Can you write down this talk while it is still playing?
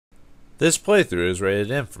This playthrough is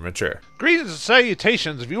rated M for mature. Greetings and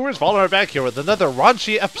salutations, viewers. Vauldemare back here with another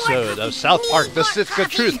raunchy episode of South Park: The Sitka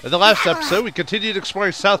Truth. In the last episode, we continued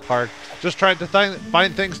exploring South Park, just trying to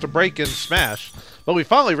find things to break and smash. But we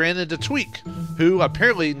finally ran into Tweek, who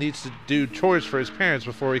apparently needs to do chores for his parents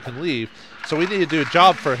before he can leave. So we need to do a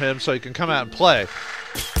job for him so he can come out and play.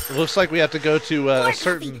 It looks like we have to go to a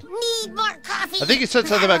certain... Need more coffee. I think he said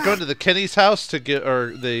something about going to the Kenny's house to get,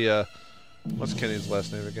 or the, what's Kenny's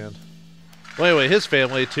last name again? Well, anyway, his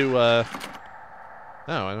family to, oh,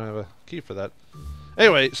 I don't have a key for that.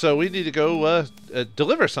 Anyway, so we need to go,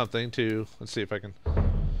 deliver something to, let's see if I can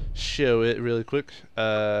show it really quick.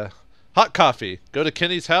 Hot coffee. Go to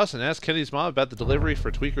Kenny's house and ask Kenny's mom about the delivery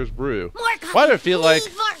for Tweeker's brew. More coffee. Why do I feel like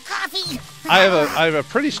more coffee. I have a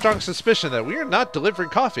pretty strong suspicion that we are not delivering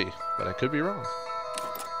coffee, but I could be wrong.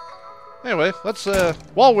 Anyway, let's,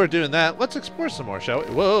 while we're doing that, let's explore some more, shall we?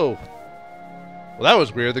 Whoa. Well, that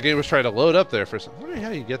was weird. The game was trying to load up there for some... I wonder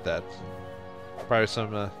how you get that. Probably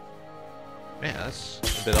some, man, that's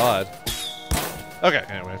a bit odd. Okay,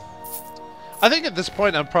 anyway. I think at this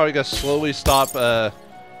point I'm probably going to slowly stop,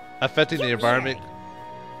 affecting the environment.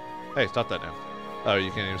 Hey, stop that now. Oh,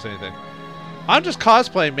 you can't even say anything. I'm just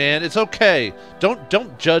cosplaying, man. It's okay.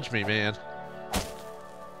 Don't judge me, man.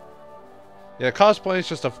 Yeah, cosplay is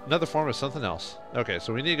just another form of something else. Okay,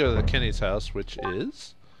 so we need to go to the Kenny's house, which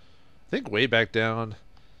is... I think way back down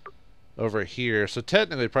over here. So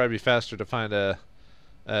technically it'd probably be faster to find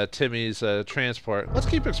Timmy's transport. Let's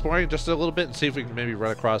keep exploring just a little bit and see if we can maybe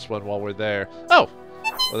run across one while we're there. Oh!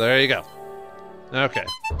 Well, there you go. Okay.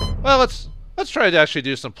 Well, let's try to actually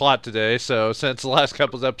do some plot today. So since the last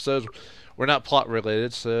couple of episodes were not plot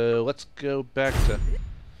related, so let's go back to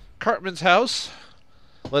Cartman's house.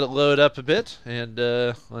 Let it load up a bit, and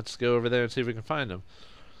let's go over there and see if we can find him.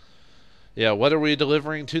 Yeah, what are we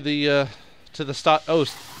delivering to the Stotch? Oh,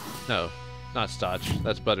 no, not Stotch.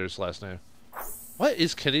 That's Butter's last name. What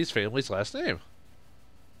is Kenny's family's last name?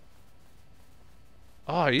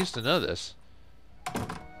 Oh, I used to know this.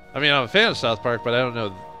 I mean, I'm a fan of South Park, but I don't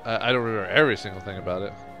know. I don't remember every single thing about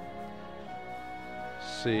it.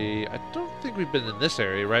 See, I don't think we've been in this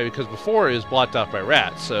area, right? Because before it was blocked off by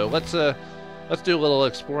rats. So let's do a little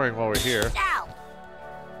exploring while we're here. Ow!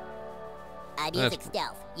 I'm using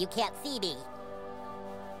stealth. You can't see me.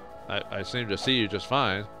 I seem to see you just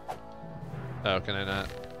fine. Oh, can I not?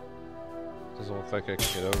 Doesn't look like I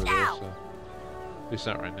can get over there, so... At least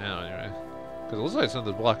not right now, anyway. Because it looks like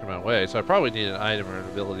something's blocking my way, so I probably need an item or an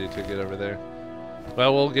ability to get over there.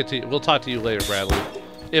 Well, we'll talk to you later, Bradley.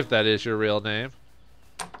 If that is your real name.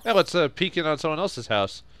 Yeah, let's peek in on someone else's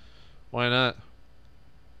house. Why not?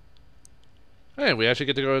 Hey, we actually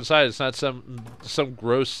get to go inside. It's not some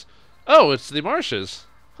gross... Oh, it's the Marshes.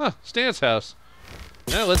 Huh, Stan's house.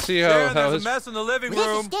 Yeah, let's see how there's his... a mess in the living This is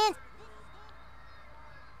room. Stan.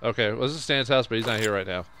 Okay, well, this is Stan's house, but he's not here right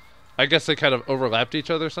now. I guess they kind of overlapped each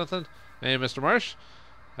other or something. Hey, Mr. Marsh,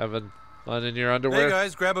 having fun in your underwear? Hey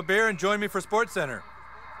guys, grab a beer and join me for Sports Center.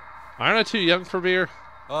 Aren't I too young for beer?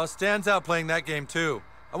 Stan's out playing that game too.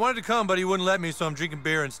 I wanted to come, but he wouldn't let me, so I'm drinking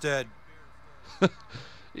beer instead.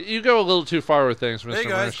 You go a little too far with things, Mr. Hey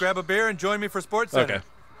guys, Marsh. grab a beer and join me for Sports Center. Okay.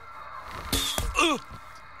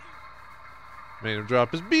 Made him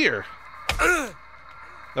drop his beer.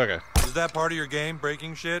 Okay. Is that part of your game,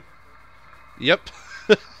 breaking shit? Yep.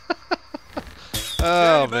 Yeah,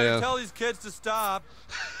 Oh, you better man. tell these kids to stop.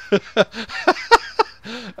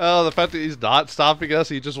 Oh, the fact that he's not stopping us,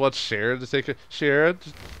 he just wants Sharon to take a... Sharon,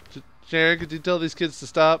 could you tell these kids to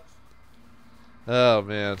stop? Oh,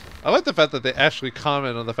 man. I like the fact that they actually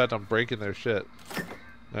comment on the fact I'm breaking their shit.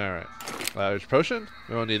 Alright. There's potion?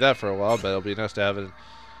 We won't need that for a while, but it'll be nice to have it.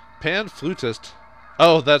 Pan flutist.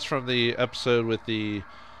 Oh, that's from the episode with the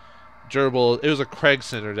gerbil. It was a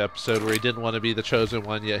Craig-centered episode where he didn't want to be the chosen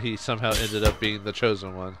one, yet he somehow ended up being the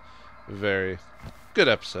chosen one. Very good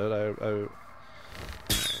episode.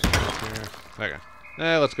 Okay.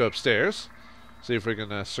 Let's go upstairs. See if we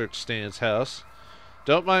can search Stan's house.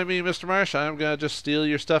 Don't mind me, Mr. Marsh. I'm going to just steal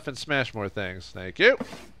your stuff and smash more things. Thank you.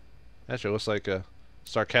 Actually, looks like a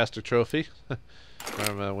sarcastic trophy.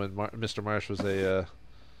 From when Mr. Marsh was a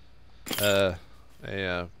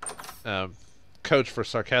coach for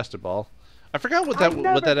Sarcastic Ball. I forgot what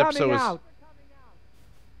that episode was. Out.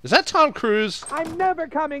 Is that Tom Cruise? I'm never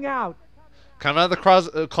coming out. Come out of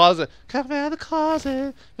the closet. Come out of the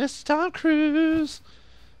closet, Mr. Tom Cruise.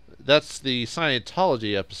 That's the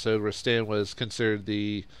Scientology episode where Stan was considered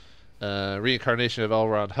the reincarnation of L.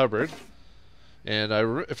 Ron Hubbard. And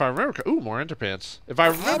if I remember, ooh, more underpants. If I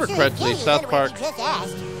remember correctly, South Park.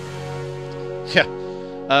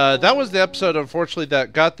 Yeah, that was the episode, unfortunately,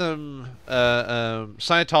 that got them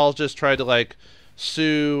Scientologists tried to like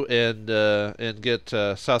sue and get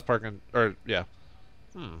South Park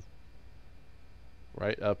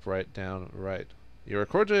right up, right down, right. You are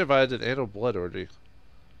cordially invited to an annual blood orgy.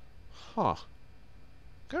 Huh.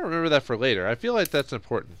 Gotta remember that for later. I feel like that's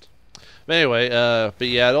important. But anyway, but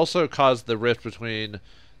yeah, it also caused the rift between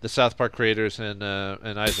the South Park creators and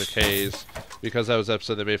Isaac Hayes, because that was the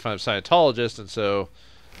episode they made fun of Scientologists, and so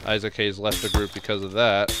Isaac Hayes left the group because of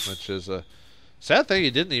that, which is a sad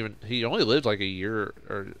thing. He only lived like a year,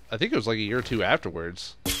 or I think it was like a year or two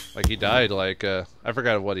afterwards. Like he died like, I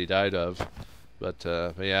forgot what he died of. But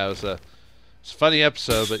yeah, it was a funny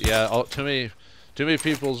episode, but yeah, too many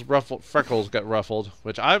people's freckles got ruffled,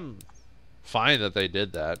 which I'm fine that they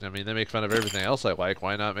did that. I mean, they make fun of everything else I like.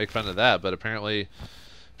 Why not make fun of that? But apparently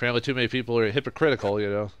too many people are hypocritical, you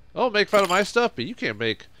know. Oh, make fun of my stuff, but you can't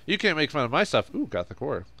make fun of my stuff. Ooh, got the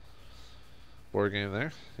core. Board game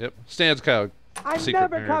there. Yep. Stan's kind of I'm secret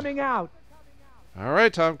never nerd. coming out. All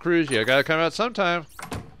right, Tom Cruise, you gotta come out sometime.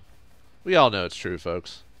 We all know it's true,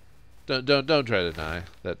 folks. Don't try to deny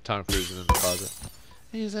that Tom Cruise is in the closet.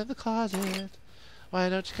 He's in the closet. Why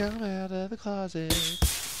don't you come out of the closet?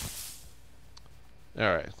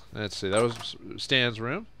 All right, let's see. That was Stan's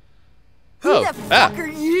room. Who the fuck are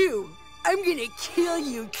you? I'm gonna kill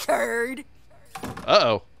you, turd.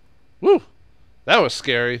 Uh-oh. Woo! That was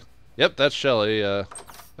scary. Yep, that's Shelly,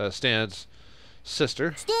 Stan's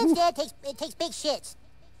sister. Stan's dad takes big shits.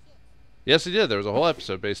 Yes, he did. There was a whole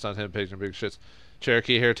episode based on him taking big shits.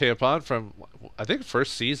 Cherokee hair tampon from, I think,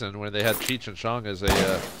 first season when they had Cheech and Chong as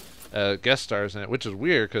a guest stars in it, which is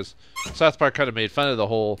weird because South Park kind of made fun of the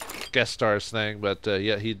whole guest stars thing, but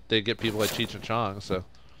yeah, they get people like Cheech and Chong, so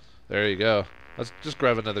there you go. Let's just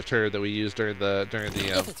grab another turd that we used during the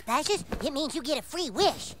If it splashes, it means you get a free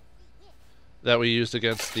wish. that we used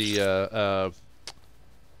against the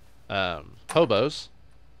hobos.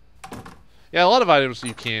 Yeah, a lot of items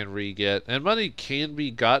you can re-get, and money can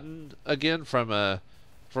be gotten again from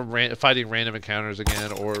fighting random encounters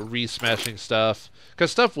again, or re-smashing stuff,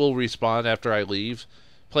 because stuff will respawn after I leave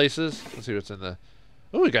places. Let's see what's in the...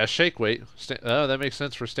 Oh, we got a shake weight. Oh, that makes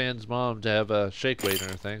sense for Stan's mom to have a shake weight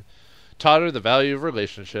and everything. Taught her the value of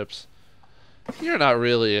relationships. You're not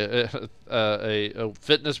really a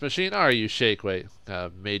fitness machine, are you, shake weight?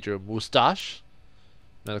 Major mustache.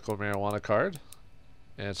 Medical marijuana card.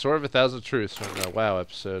 And Sword of a Thousand Truths from the WoW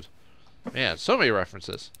episode. Man, so many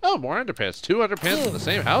references. Oh, more underpants. 2 underpants in the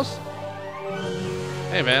same house?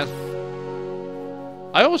 Hey, man.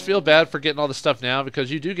 I always feel bad for getting all this stuff now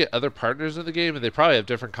because you do get other partners in the game and they probably have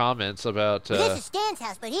different comments about... This is Stan's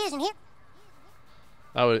house, but he isn't here.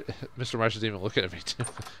 Oh, Mr. Marsh is even looking at me, too.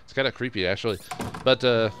 It's kind of creepy, actually. But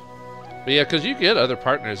yeah, because you get other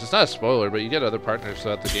partners. It's not a spoiler, but you get other partners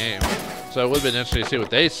throughout the game. So it would have been interesting to see what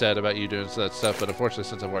they said about you doing that stuff, but unfortunately,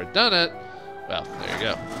 since I've already done it, well, there you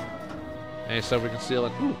go. Any stuff we can steal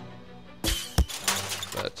it? Ooh.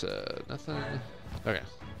 But, nothing. Okay.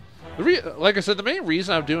 Like I said, the main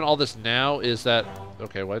reason I'm doing all this now is that...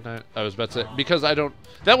 Okay, why not? I was about to say... Because I don't...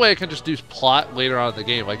 That way I can just do plot later on in the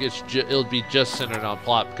game. Like, it'll be just centered on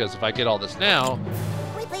plot, because if I get all this now,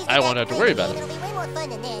 I won't have to worry about it. It'll be way more fun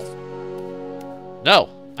than this. No!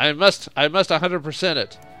 I must 100%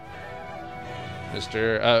 it.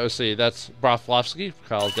 Mr. Let's see, that's Broflovsky,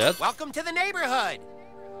 Kyle's dad. Welcome to the neighborhood.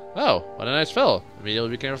 Oh, what a nice fellow. Immediately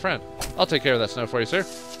became a friend. I'll take care of that snow for you, sir.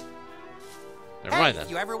 Never mind then.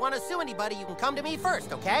 If you ever want to sue anybody, you can come to me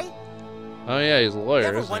first, okay? Oh yeah, he's a lawyer,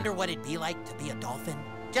 Ever isn't he? wonder what it'd be like to be a dolphin?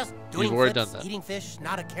 Just doing already flips, done that. eating fish,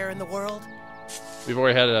 not a care in the world? We've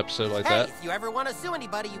already had an episode like Hey, that. if you ever want to sue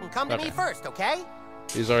anybody, you can come to Okay. me first, okay?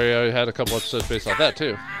 He's already had a couple episodes based on that,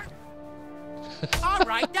 too. All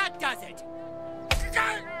right, that does it.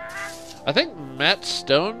 I think Matt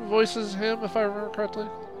Stone voices him, if I remember correctly.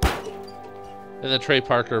 And then Trey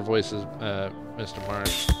Parker voices Mr.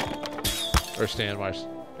 Marsh. Or Stan Marsh.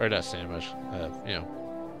 Or not Stan Marsh. You know,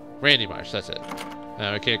 Randy Marsh, that's it.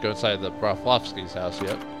 I can't go inside the Broflovsky's house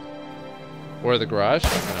yet. Or the garage.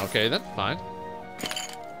 Okay, then. Fine.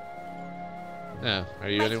 Yeah, are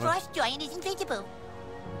you My anyone? frost giant is invincible.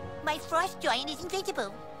 My frost giant is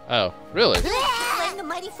invincible. Oh, really? I'm the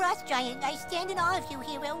mighty frost giant. I stand in awe of you,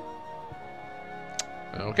 hero.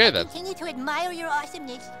 Okay, then. Continue to admire your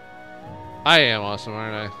awesomeness. I am awesome,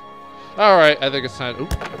 aren't I? Alright, I think it's time. Ooh,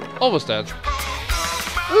 almost dead.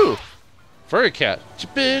 Ooh, furry cat.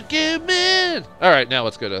 Chibukumin! Alright, now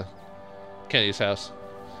let's go to Kenny's house.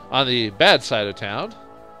 On the bad side of town,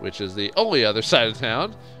 which is the only other side of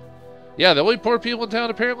town. Yeah, the only poor people in town,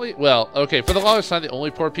 apparently. Well, okay, for the longest time, the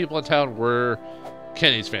only poor people in town were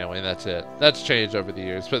Kenny's family, and that's it. That's changed over the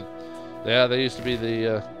years. But, yeah, they used to be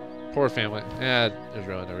the Poor family. There's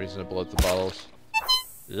really no reason to blow up the bottles.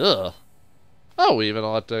 Ugh. Oh, we even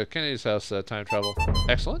unlocked Kennedy's house time travel.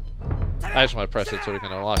 Excellent. I just want to press it so we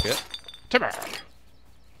can unlock it. Timber!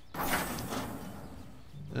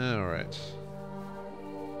 Alright.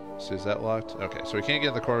 See, is that locked? Okay, so we can't get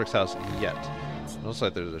in the McCormick's house yet. Looks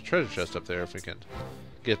like there's a treasure chest up there if we can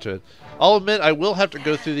get to it. I'll admit I will have to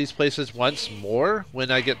go through these places once more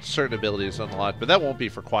when I get certain abilities unlocked, but that won't be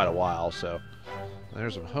for quite a while, so...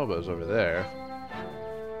 There's some hobos over there.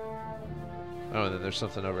 Oh, and then there's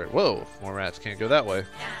something over here. Whoa! More rats. Can't go that way.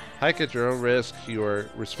 Hike at your own risk. You are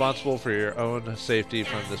responsible for your own safety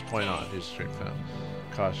from this point on. Use stream phone.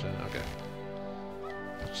 Caution. Okay.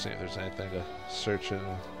 Just see if there's anything to search in.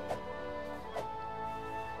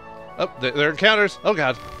 Oh, there are encounters! Oh,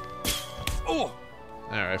 God! Oh!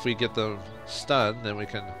 Alright, if we get them stunned, then we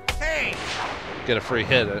can get a free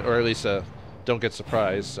hit, or at least don't get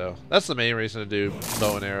surprised. So that's the main reason to do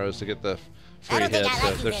bow and arrows, to get the free hits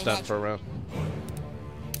if they're stunned for a round.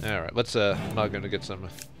 Alright, let's mug him to get some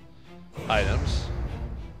items.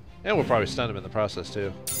 And we'll probably stun him in the process,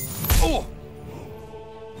 too. Oh!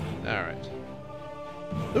 Alright.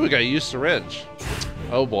 Ooh, we got a used syringe.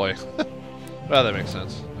 Oh, boy. Well, that makes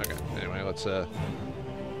sense. Okay, anyway, let's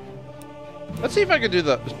see if I can do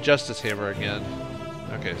the Justice Hammer again.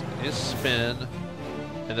 Okay, is spin,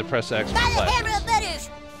 and then press X for flashes.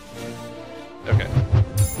 Okay.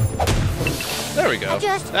 There we go.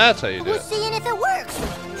 That's how you do it. Seeing if it works.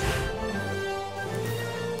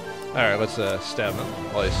 Alright, let's stab him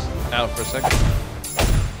while he's out for a second.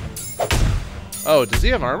 Oh, does he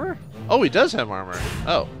have armor? Oh, he does have armor.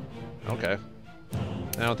 Oh, okay.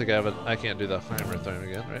 I don't think I have it. I can't do the hammer thing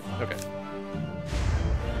again, right? Okay.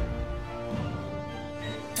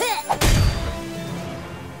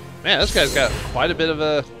 Man, this guy's got quite a bit of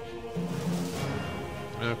a...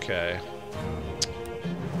 Okay.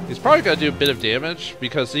 He's probably going to do a bit of damage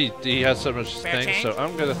because he has so much thing, so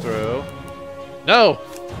I'm going to throw... No!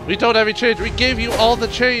 We don't have any change. We gave you all the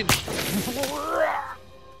change!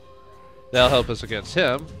 That'll help us against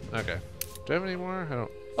him. Okay. Do I have any more? I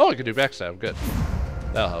don't... Oh, I can do backstab. Good.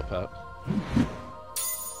 That'll help out.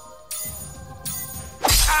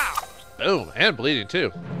 Boom! And bleeding,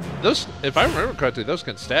 too. Those, if I remember correctly, those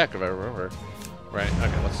can stack if I remember. Right,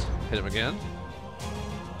 okay, let's hit him again.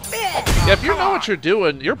 Yeah, if you know what you're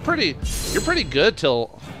doing, you're pretty good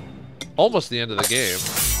till almost the end of the game.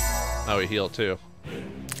 Oh, he healed too.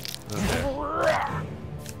 Okay.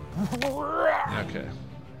 Okay.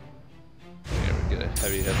 Yeah, we get a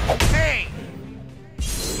heavy hit.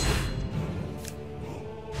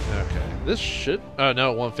 Okay, this should... Oh,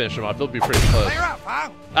 no, it won't finish him off. It'll be pretty close.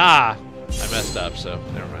 Ah! I messed up, so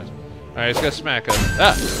never mind. Alright, he's gonna smack him.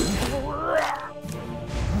 Ah!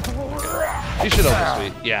 Okay. He should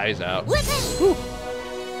almost be. Yeah, he's out. Whew.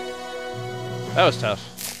 That was tough.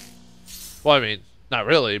 Well, I mean, not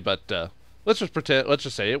really, but let's just pretend. Let's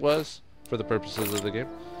just say it was for the purposes of the game.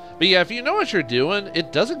 But yeah, if you know what you're doing,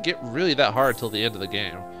 it doesn't get really that hard till the end of the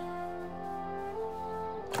game.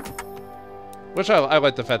 Which I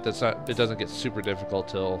like the fact that it doesn't get super difficult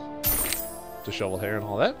till to shovel hair and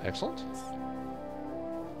all that. Excellent.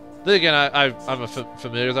 Then again, I'm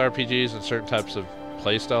familiar with RPGs and certain types of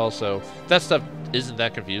playstyles, so that stuff isn't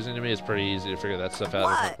that confusing to me. It's pretty easy to figure that stuff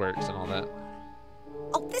out if it works and all that.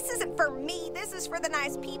 Oh, this isn't for me. This is for the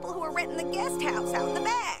nice people who are renting the guest house out in the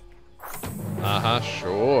back. Uh-huh,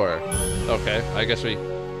 sure. Okay, I guess we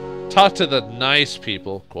talk to the nice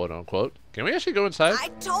people, quote unquote. Can we actually go inside? I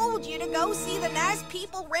told you to go see the nice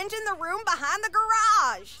people renting the room behind the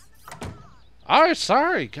garage. Alright,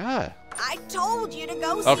 sorry, God. I told you to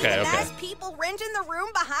go see the nice people renting the room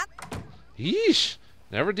behind... Yeesh.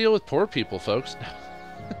 Never deal with poor people, folks.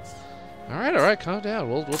 Alright, calm down.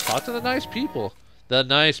 We'll talk to the nice people. The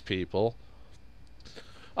nice people.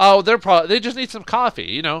 Oh, they just need some coffee.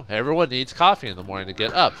 You know, everyone needs coffee in the morning to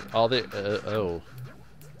get up. Oh.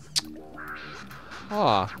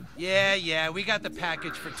 Aw. Yeah, we got the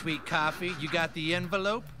package for Tweek coffee. You got the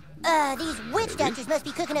envelope? These witch doctors must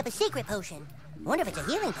be cooking up a secret potion. Wonder if it's a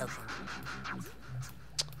healing potion.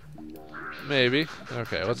 Maybe.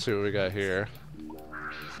 Okay, let's see what we got here.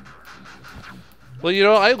 Well, you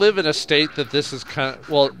know, I live in a state that this is kind of,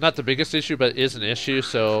 well, not the biggest issue, but is an issue,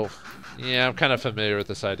 so yeah, I'm kind of familiar with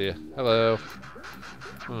this idea. Hello.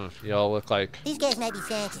 Y'all look like... These guys might be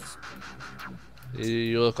Santas.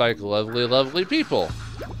 You look like lovely, lovely people.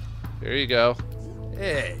 Here you go.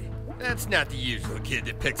 Hey, that's not the usual kid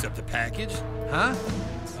that picks up the package. Huh?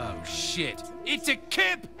 Oh, shit. It's a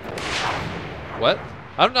kip! What?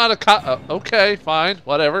 I'm not a cop. Okay, fine.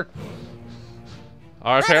 Whatever.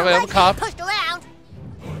 Alright, apparently I'm a cop. Pushed around.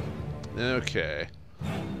 Okay.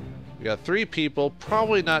 We got 3 people.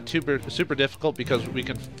 Probably not super difficult because we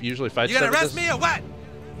can usually fight. You gonna arrest me or what?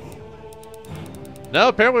 No,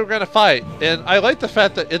 apparently we're gonna fight. And I like the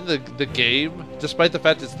fact that in the game, despite the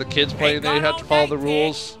fact it's the kids playing, they have to follow the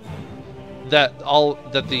rules. That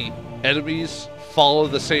the enemies follow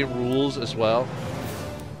the same rules as well.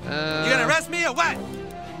 You gonna arrest me or what?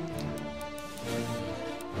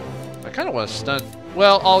 I kind of want to stun.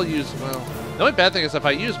 Well, I'll use. Well, the only bad thing is if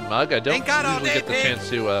I use mug, I don't usually get the chance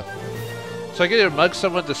to. So I get to mug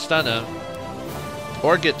someone to stun him,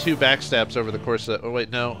 or get 2 backstabs over the course of. Oh wait,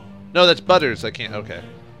 no, that's Butters. I can't. Okay,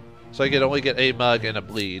 so I can only get a mug and a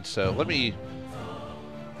bleed. So let me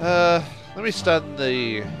stun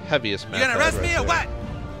the heaviest method. You gonna arrest me or what?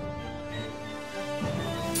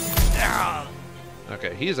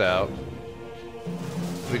 Okay, he's out.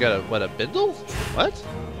 We got a bindle? What?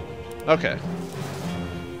 Okay.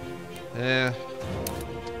 And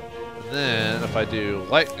then if I do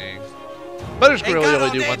lightning, Butters can really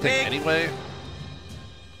only do one thing anyway.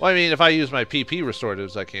 Well, I mean, if I use my PP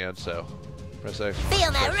restoratives, I can. So press X.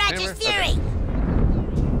 Feel my righteous fury.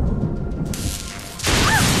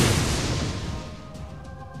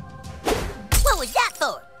 What was that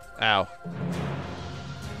for? Ow.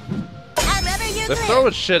 You're They're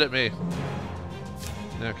throwing shit at me.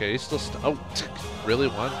 Okay, he's still oh, really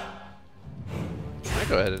one? I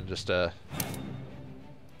go ahead and just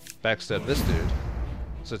backstab this dude,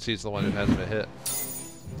 since he's the one who hasn't been hit.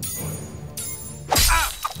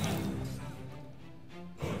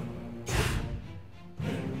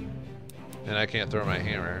 And I can't throw my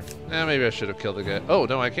hammer. Maybe I should have killed the guy. Oh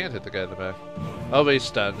no, I can't hit the guy in the back. Oh, but he's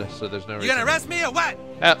stunned, so there's no reason. You gonna arrest me or what?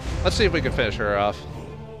 Let's see if we can finish her off.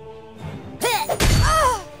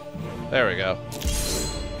 There we go.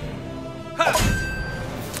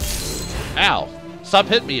 Ow! Stop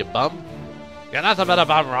hitting me, you bum! You're nothing but a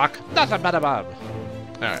bum, Rock. Nothing but a bum.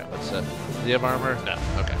 Alright, let's do you have armor? No.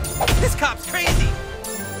 Okay. This cop's crazy!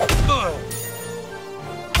 Ugh.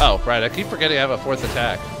 Oh, right. I keep forgetting I have a 4th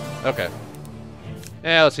attack. Okay.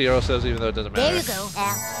 Yeah, let's see hero says even though it doesn't matter. There you go,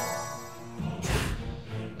 Al.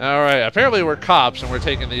 Alright, apparently we're cops and we're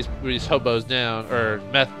taking these hobos down, or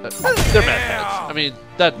they're meth heads. I mean,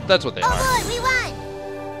 that's what they are. Oh boy, we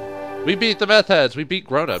won! We beat the meth heads. We beat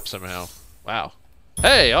grown-ups somehow. Wow.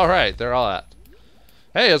 Hey, alright, they're all out.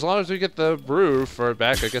 Hey, as long as we get the brew for it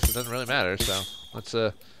back, I guess it doesn't really matter, so let's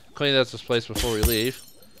clean out this place before we leave.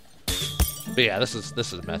 But yeah, this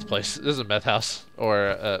is a meth place. This is a meth house.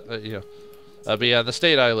 Or but yeah, the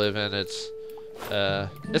state I live in, it's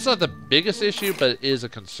not the biggest issue, but it is a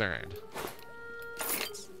concern.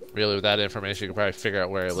 Really, with that information, you can probably figure out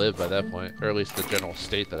where I live by that point, or at least the general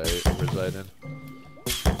state that I reside in.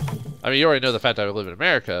 I mean, you already know the fact that I live in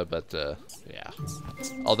America, but yeah.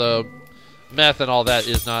 Although meth and all that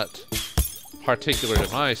is not particular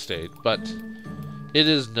to my state, but it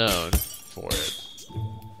is known for it.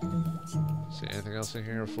 See anything else in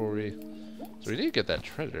here before we? So we need to get that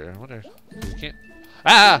treasure. I wonder. We can't.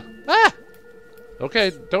 Ah!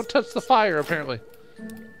 Okay, don't touch the fire. Apparently.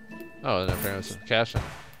 Oh, and apparently some cash in.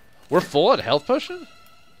 We're full on health potion?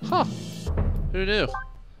 Huh? Who knew?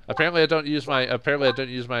 Apparently I don't use my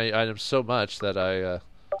items so much that I.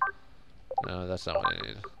 No, that's not what I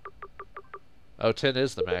need. Oh, 10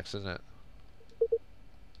 is the max, isn't it?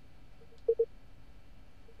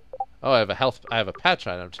 Oh, I have a patch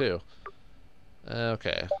item too.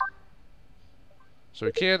 Okay. So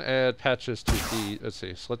we can add patches to the. Let's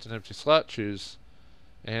see. Select an empty slot. Choose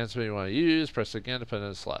enhancement you want to use. Press again to put in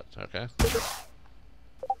a slot. Okay.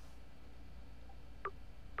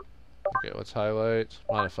 Okay. Let's highlight.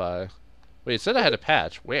 Modify. Wait, it said I had a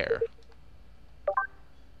patch. Where?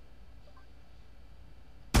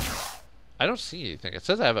 I don't see anything. It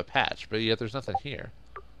says I have a patch, but yet there's nothing here.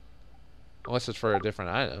 Unless it's for a different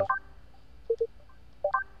item.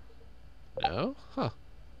 No? Huh.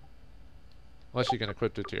 Unless you can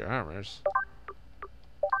equip it to your armors.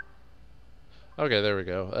 Okay, there we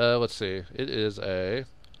go. Let's see. It is a...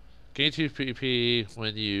 Gain 2 PP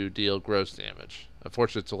when you deal gross damage.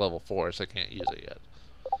 Unfortunately, it's a level 4, so I can't use it yet.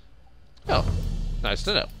 Oh. Nice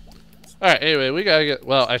to know. Alright, anyway, we gotta get...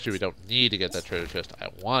 Well, actually, we don't need to get that treasure chest. I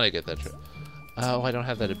want to get that treasure... Oh, I don't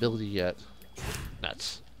have that ability yet.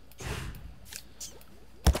 Nuts.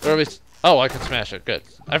 Or at least... Oh, I can smash it. Good.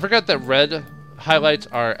 I forgot that red highlights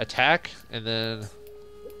are attack, and then...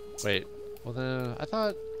 Wait. Well, then... I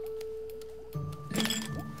thought...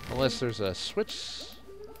 Unless there's a switch...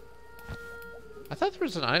 I thought there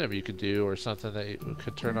was an item you could do or something that you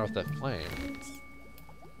could turn off that flame.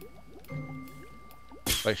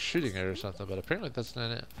 Like shooting it or something, but apparently that's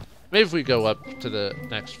not it. Maybe if we go up to the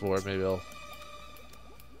next floor, maybe I'll...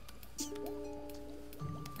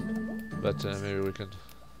 But maybe we can...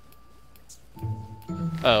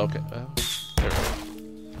 Oh, okay. There we go.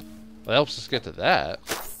 Well, that helps us get to that.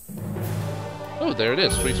 Oh, there it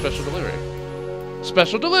is. Sweet special delivery.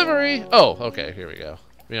 Special delivery! Oh, okay. Here we go.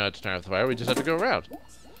 We don't have to turn off the fire. We just have to go around.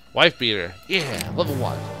 Wife beater. Yeah, level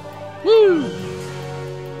 1. Woo!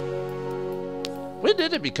 When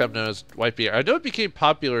did it become known as wife beater? I know it became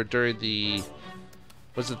popular during the...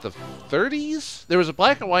 Was it the 30s? There was a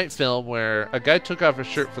black and white film where a guy took off his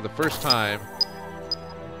shirt for the first time.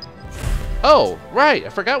 Oh, right. I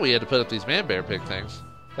forgot we had to put up these man-bear pig things.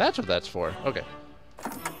 That's what that's for. Okay.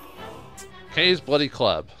 Kenny's Bloody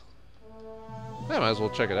Club. I might as well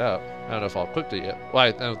check it out. I don't know if I'll equip it yet. Well,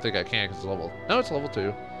 I don't think I can because it's level... No, it's level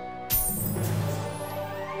 2.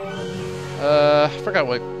 I forgot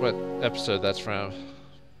what episode that's from.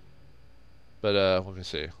 But, let me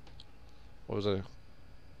see. What was it?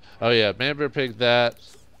 Oh, yeah. Man-bear pig, that.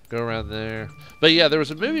 Go around there. But, yeah, there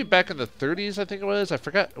was a movie back in the 30s, I think it was. I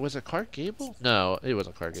forgot. Was it Clark Gable? No, it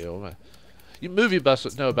wasn't Clark Gable. You movie buffs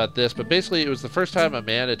would know about this, but basically it was the first time a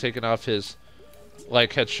man had taken off his,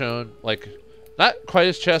 like, had shown, like, not quite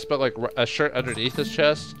his chest, but, like, a shirt underneath his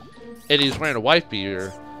chest. And he's wearing a wife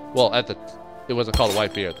beater. Well, it wasn't called a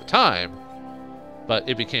wife beater at the time, but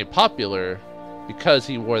it became popular because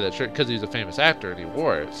he wore that shirt, because he's a famous actor and he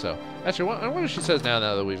wore it. So, actually, I wonder what she says now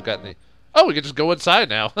that we've gotten the... Oh, we can just go inside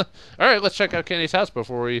now. All right, let's check out Kenny's house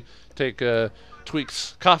before we take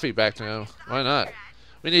Tweek's coffee back to him. Why not?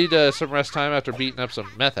 We need some rest time after beating up some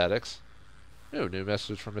meth addicts. Ooh, new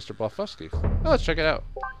message from Mr. Blofusky. Oh, let's check it out.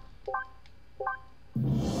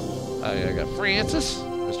 Oh, yeah, I got Francis,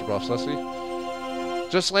 Mr.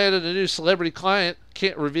 Blofusky. Just landed a new celebrity client.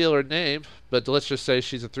 Can't reveal her name, but let's just say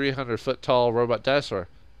she's a 300-foot tall robot dinosaur.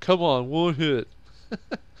 Come on, one hit.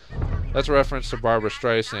 That's a reference to Barbara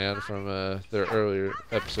Streisand from their earlier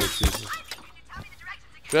episode season.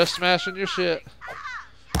 Just smashing your shit.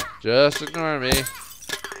 Just ignore me.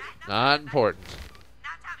 Not important.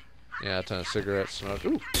 Yeah, a ton of cigarette smoke.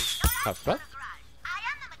 Ooh, half a puff.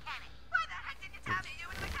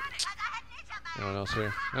 Anyone else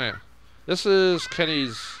here? Oh, yeah. This is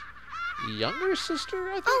Kenny's younger sister,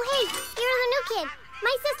 I think? Oh, hey, you're the new kid.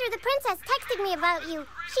 My sister, the princess, texted me about you.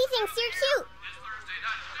 She thinks you're cute.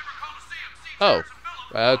 Oh,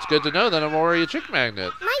 it's good to know that I'm already a chick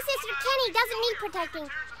magnet. My sister Kenny doesn't need protecting,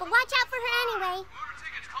 but watch out for her anyway.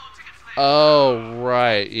 Oh,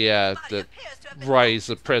 right, yeah. Right, he's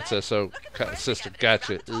the princess, so sister,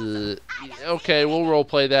 gotcha. Okay, we'll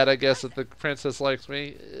roleplay that, I guess, if the princess likes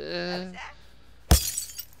me.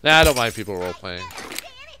 Nah, I don't mind people roleplaying.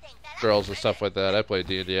 Girls and stuff like that. I play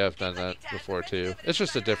D&D, I've done that before, too. It's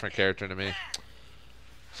just a different character to me.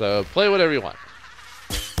 So, play whatever you want.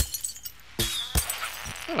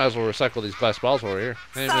 I might as well recycle these glass balls over here.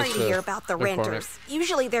 Hey, Sorry to hear about the McCormick. renters.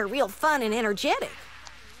 Usually they're real fun and energetic.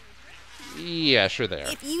 Yeah, sure they are.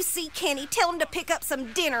 If you see Kenny, tell him to pick up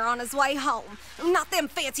some dinner on his way home. Not them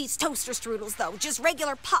fancy toaster strudels, though. Just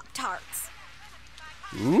regular Pop-Tarts.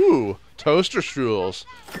 Ooh, toaster strudels.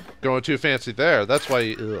 Going too fancy there. That's why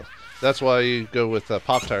you go with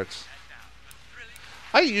Pop-Tarts.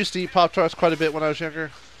 I used to eat Pop-Tarts quite a bit when I was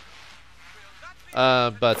younger.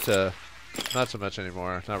 But not so much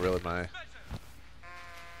anymore. Not really my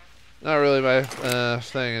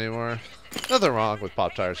thing anymore. Nothing wrong with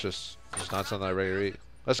Pop-Tarts, just not something I regularly eat.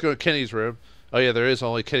 Let's go to Kenny's room. Oh yeah, there is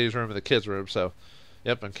only Kenny's room and the kids' room, so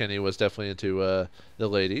yep, and Kenny was definitely into the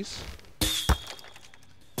ladies.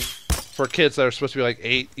 For kids that are supposed to be like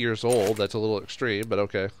 8 years old, that's a little extreme, but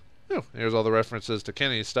okay. Oh, here's all the references to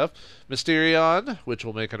Kenny's stuff. Mysterion, which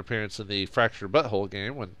will make an appearance in the Fractured Butthole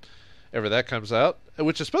game whenever that comes out,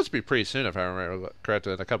 which is supposed to be pretty soon if I remember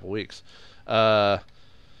correctly, in a couple weeks.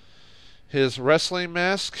 His wrestling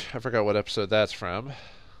mask, I forgot what episode that's from.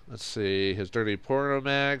 Let's see, his dirty porno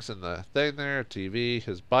mags and the thing there, TV,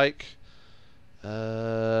 his bike.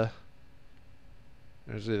 There's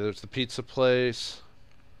the pizza place.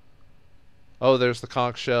 Oh, there's the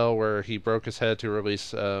conch shell where he broke his head to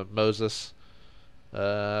release Moses.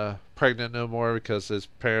 Pregnant no more because his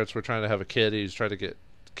parents were trying to have a kid. He's trying to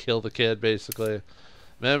kill the kid, basically.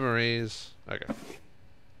 Memories. Okay.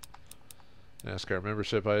 NASCAR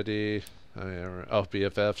membership ID. Oh, yeah. Oh,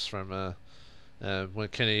 BFFs from when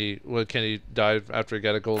Kenny died after he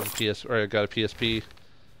got a golden got a PSP.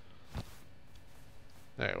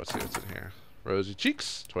 Alright, let's see what's in here. Rosy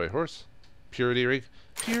cheeks, toy horse, purity ring,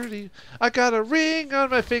 purity. I got a ring on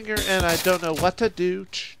my finger and I don't know what to do.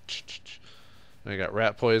 We got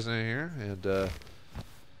rat poison in here, and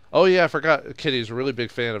oh yeah, I forgot. Kitty's a really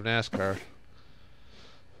big fan of NASCAR.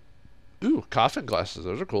 Ooh, coffin glasses.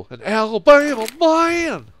 Those are cool. An Alabama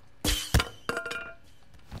man.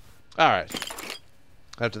 Alright.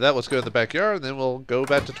 After that, let's go to the backyard, and then we'll go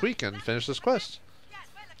back to Tweek and finish this quest.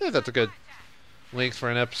 I think that's a good length for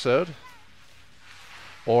an episode.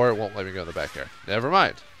 Or it won't let me go in the backyard. Never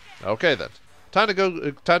mind. Okay then. Time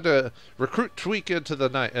to recruit Tweek into the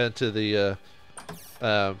night,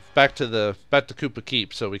 back to Koopa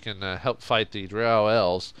Keep, so we can help fight the drow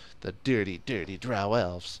elves, the dirty, dirty drow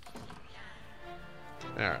elves.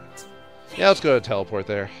 All right. Yeah, let's go to teleport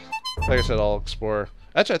there. Like I said, I'll explore.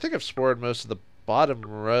 Actually, I think I've explored most of the bottom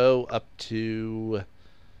row up to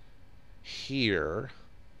here,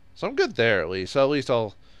 so I'm good there at least. So at least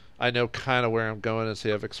I know kind of where I'm going, and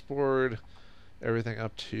see I've explored everything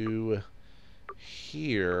up to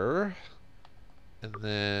here, and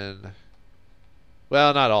then,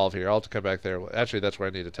 well, not all of here. I'll have to come back there. Actually, that's where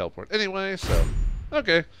I need to teleport anyway, so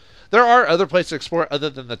okay. There are other places to explore other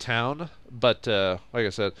than the town, but like I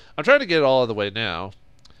said, I'm trying to get it all of the way now.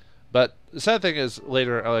 But the sad thing is,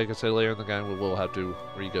 later, like I said, later in the game, we will have to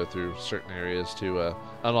re-go through certain areas to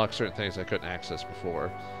unlock certain things I couldn't access before,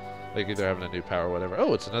 like either having a new power or whatever.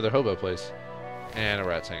 Oh, it's another hobo place, and a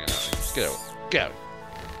rat's hanging out. Get over. Get out.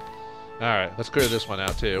 All right, let's clear this one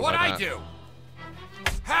out too. What'd Why I not? do?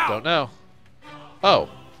 How? Don't know. Oh,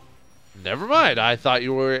 never mind. I thought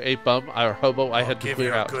you were a bum or hobo. I had to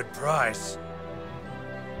clear out. Good price.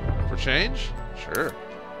 For change? Sure.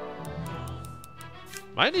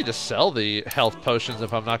 Might need to sell the health potions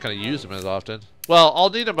if I'm not going to use them as often. Well, I'll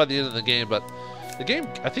need them by the end of the game, but the game,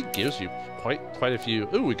 I think, gives you quite a few.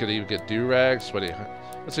 Ooh, we could even get do-rags. What do you...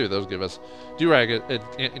 Let's see what those give us. Do-rag,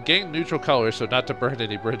 it gained neutral color, so not to burn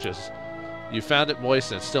any bridges. You found it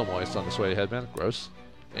moist, and it's still moist on the sweaty headband. Gross.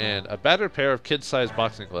 And a battered pair of kid-sized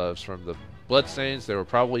boxing gloves from the bloodstains they were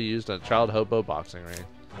probably used on a child hobo boxing ring.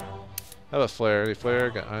 How about flare? Any flare?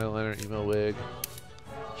 Got eyeliner, emo wig.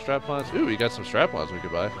 Strap-ons. Ooh, we got some strap-ons we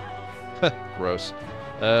could buy. Gross.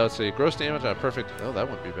 Let's see. Gross damage on a perfect... Oh, that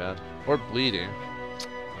wouldn't be bad. Or bleeding.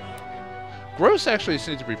 Gross actually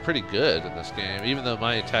seems to be pretty good in this game, even though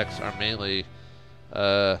my attacks are mainly...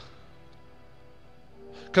 Because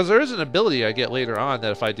there is an ability I get later on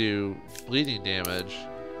that if I do bleeding damage,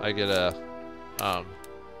 I get a... I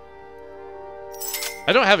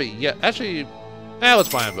don't have it yet. Actually, let's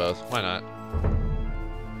buy them both. Why not?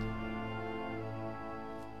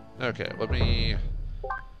 Okay, let me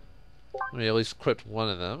at least equip one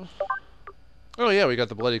of them. Oh yeah, we got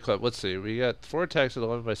the bloody club. Let's see. We got 4 attacks at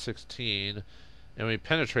 11 by 16, and we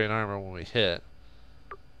penetrate armor when we hit.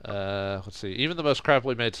 Let's see. Even the most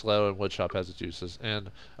crappily made slow and woodshop has its uses.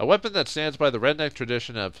 And a weapon that stands by the redneck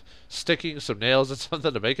tradition of sticking some nails in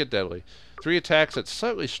something to make it deadly. 3 attacks that's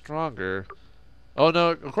slightly stronger. Oh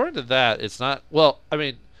no, according to that, it's not... Well, I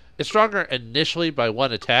mean, it's stronger initially by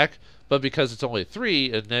 1 attack, but because it's only 3,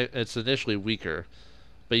 it's initially weaker.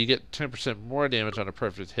 But you get 10% more damage on a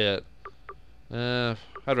perfect hit. I'd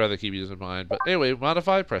rather keep using mine. But anyway,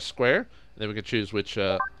 modify, press square, and then we can choose which...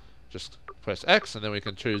 just press X, and then we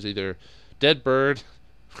can choose either dead bird,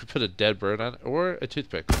 we can put a dead bird on it, or a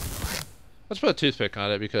toothpick. Let's put a toothpick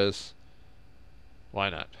on it because why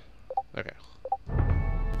not? Okay.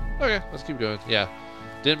 Okay, let's keep going. Yeah.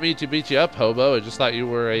 Didn't mean to beat you up, hobo. I just thought you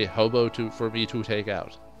were a hobo for me to take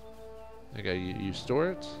out. Okay, you store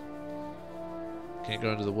it. Can't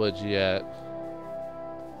go into the woods yet.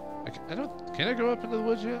 Can I go up into the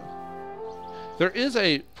woods yet? There is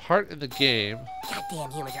a part in the game.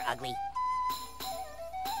 Goddamn humans are ugly.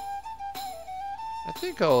 I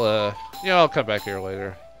think I'll come back here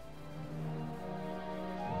later.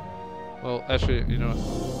 Well, actually, you know what?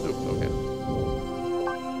 Ooh, okay.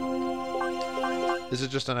 Is it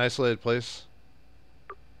just an isolated place?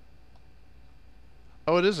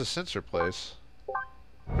 Oh, it is a sensor place.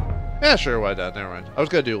 Yeah, sure, why not? Never mind. I was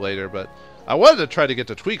gonna do it later, but I wanted to try to get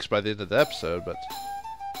to Tweeks by the end of the episode, but...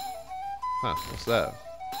 Huh, what's that?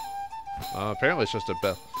 Apparently it's just a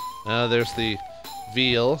bell. There's the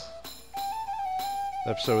veal.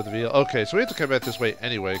 Episode with the veal. Okay, so we have to come back this way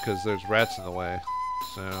anyway, because there's rats in the way.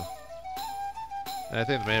 So... And I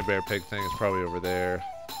think the man bear pig thing is probably over there.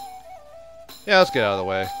 Yeah, let's get out of the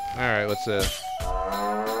way. Alright, let's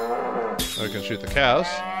we can shoot the cows.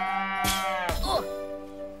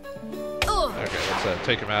 Okay, let's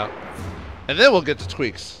take him out. And then we'll get to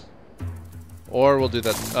Tweeks. Or we'll do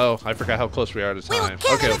that. Oh, I forgot how close we are to time.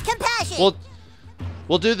 Okay, with compassion.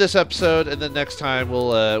 We'll do this episode, and then next time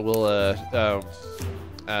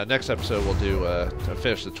next episode we'll do to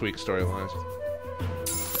finish the Tweek storyline.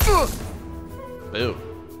 Boom.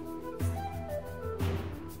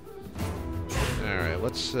 All right,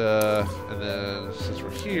 let's and then since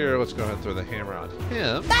we're here, let's go ahead and throw the hammer on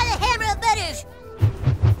him. By the hammer of butters.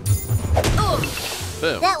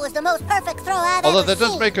 Boom. That was the most perfect throw I've Although ever that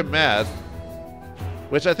does seen. make him mad,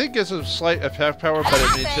 which I think gives him slight attack power, but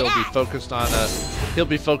it means he'll be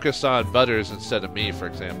focused on Butters instead of me, for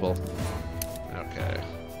example. Okay.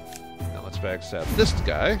 Now let's backstab this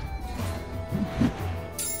guy.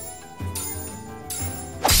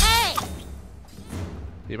 Hey!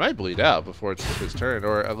 He might bleed out before it's his turn,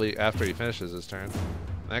 or at least after he finishes his turn.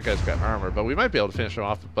 That guy's got armor, but we might be able to finish him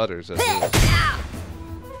off with Butters as is.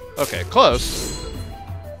 Okay, close.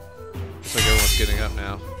 Looks like everyone's getting up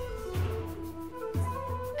now.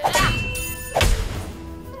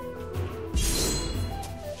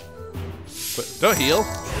 But don't heal.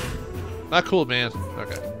 Not cool, man.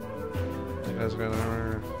 Okay. You guys got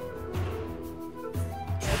armor.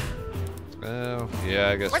 Oh, yeah,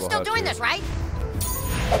 I guess We're we'll still have doing to. this, right?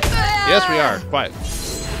 Yes, we are. Quiet.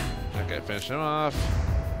 Okay, finish him off.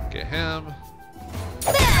 Get him.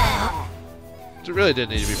 It really didn't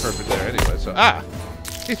need to be perfect there anyway, so... Ah!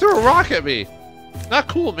 He threw a rock at me! Not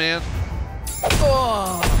cool, man.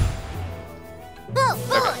 Oh,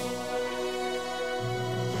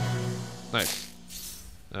 Nice.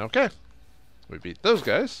 Okay. We beat those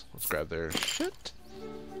guys. Let's grab their shit.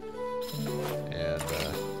 And,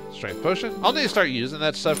 strength potion. I'll need to start using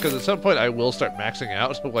that stuff, because at some point I will start maxing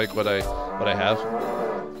out, like, what I have.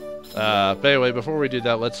 But anyway, before we do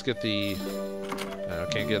that, let's get the...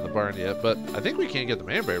 can't get in the barn yet, but I think we can get the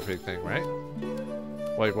manberry pig thing, right?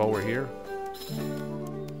 Like, while we're here?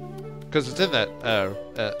 Because it's in that,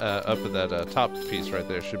 up in that top piece right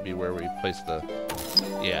there should be where we place the...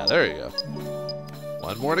 Yeah, there you go.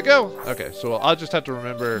 One more to go. Okay, so I'll just have to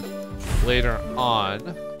remember later on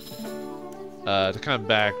to come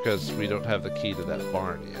back because we don't have the key to that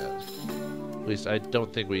barn yet. At least I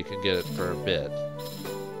don't think we can get it for a bit.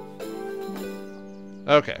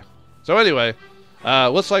 Okay, so anyway...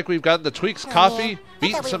 looks like we've gotten the Tweek's coffee,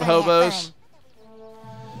 beaten some hobos,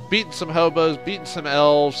 beaten some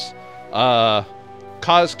elves,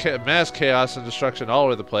 caused mass chaos and destruction all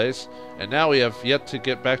over the place, and now we have yet to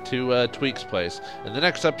get back to Tweek's place. In the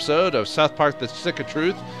next episode of South Park: The Stick of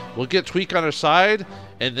Truth, we'll get Tweek on our side,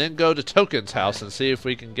 and then go to Token's house and see if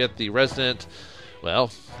we can get the resident,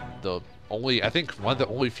 well, I think one of the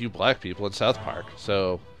only few black people in South Park.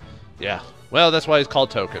 So, yeah. Well, that's why he's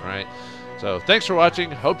called Token, right? So, thanks for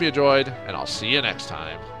watching, hope you enjoyed, and I'll see you next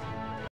time.